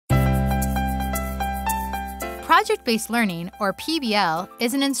Project-based learning, or PBL,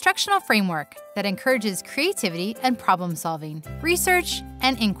 is an instructional framework that encourages creativity and problem-solving, research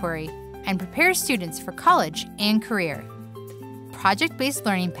and inquiry, and prepares students for college and career. Project-based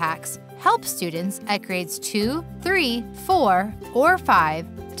learning packs help students at grades 2, 3, 4, or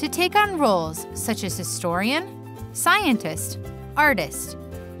 5 to take on roles such as historian, scientist, artist,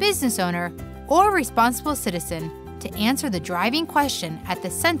 business owner, or responsible citizen to answer the driving question at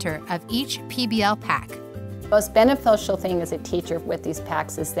the center of each PBL pack. The most beneficial thing as a teacher with these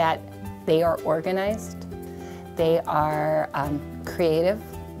packs is that they are organized, they are creative,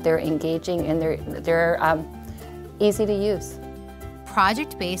 they're engaging, and they're easy to use.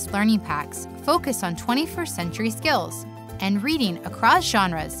 Project-based learning packs focus on 21st century skills and reading across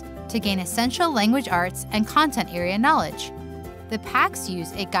genres to gain essential language arts and content area knowledge. The packs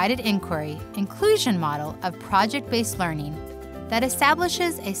use a guided inquiry inclusion model of project-based learning that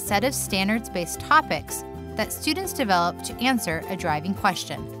establishes a set of standards-based topics that students develop to answer a driving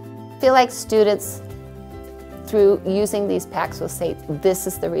question. I feel like students, through using these packs, will say, this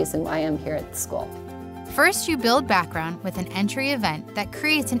is the reason why I'm here at school. First, you build background with an entry event that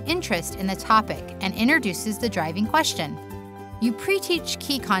creates an interest in the topic and introduces the driving question. You pre-teach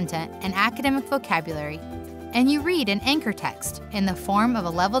key content and academic vocabulary, and you read an anchor text in the form of a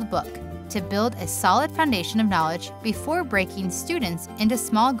leveled book to build a solid foundation of knowledge before breaking students into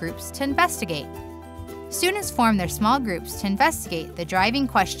small groups to investigate. Students form their small groups to investigate the driving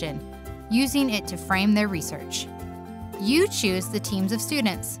question, using it to frame their research. You choose the teams of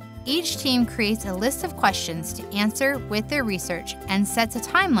students. Each team creates a list of questions to answer with their research and sets a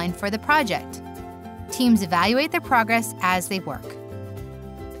timeline for the project. Teams evaluate their progress as they work.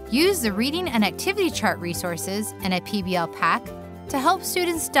 Use the reading and activity chart resources in a PBL pack to help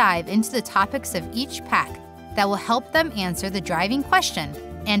students dive into the topics of each pack that will help them answer the driving question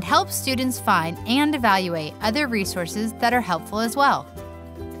and help students find and evaluate other resources that are helpful as well.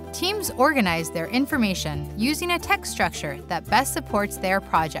 Teams organize their information using a text structure that best supports their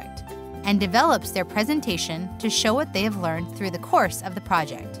project and develops their presentation to show what they have learned through the course of the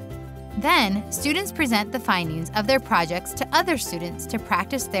project. Then, students present the findings of their projects to other students to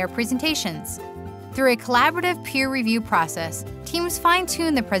practice their presentations. Through a collaborative peer review process, teams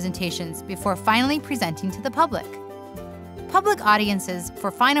fine-tune the presentations before finally presenting to the public. Public audiences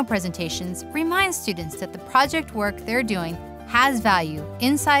for final presentations remind students that the project work they're doing has value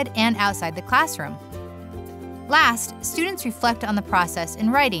inside and outside the classroom. Last, students reflect on the process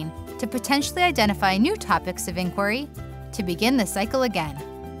in writing to potentially identify new topics of inquiry to begin the cycle again.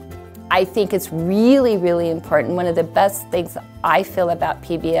 I think it's really, really important. One of the best things I feel about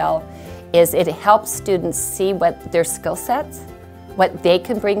PBL is it helps students see what their skill sets, what they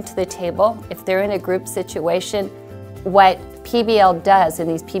can bring to the table. If they're in a group situation, what PBL does, and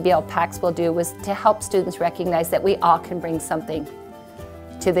these PBL packs will do, is to help students recognize that we all can bring something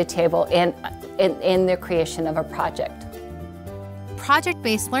to the table in the creation of a project.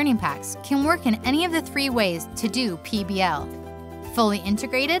 Project-based learning packs can work in any of the 3 ways to do PBL: fully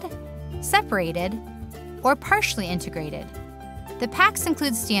integrated, separated, or partially integrated. The packs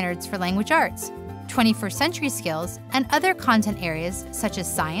include standards for language arts, 21st century skills, and other content areas such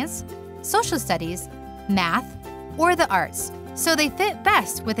as science, social studies, math, or the arts, so they fit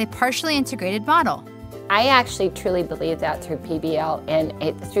best with a partially integrated model. I actually truly believe that through PBL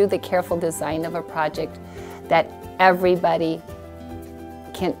and through the careful design of a project, that everybody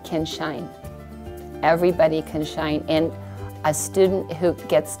can shine. Everybody can shine, and a student who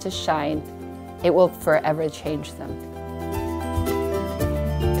gets to shine, it will forever change them.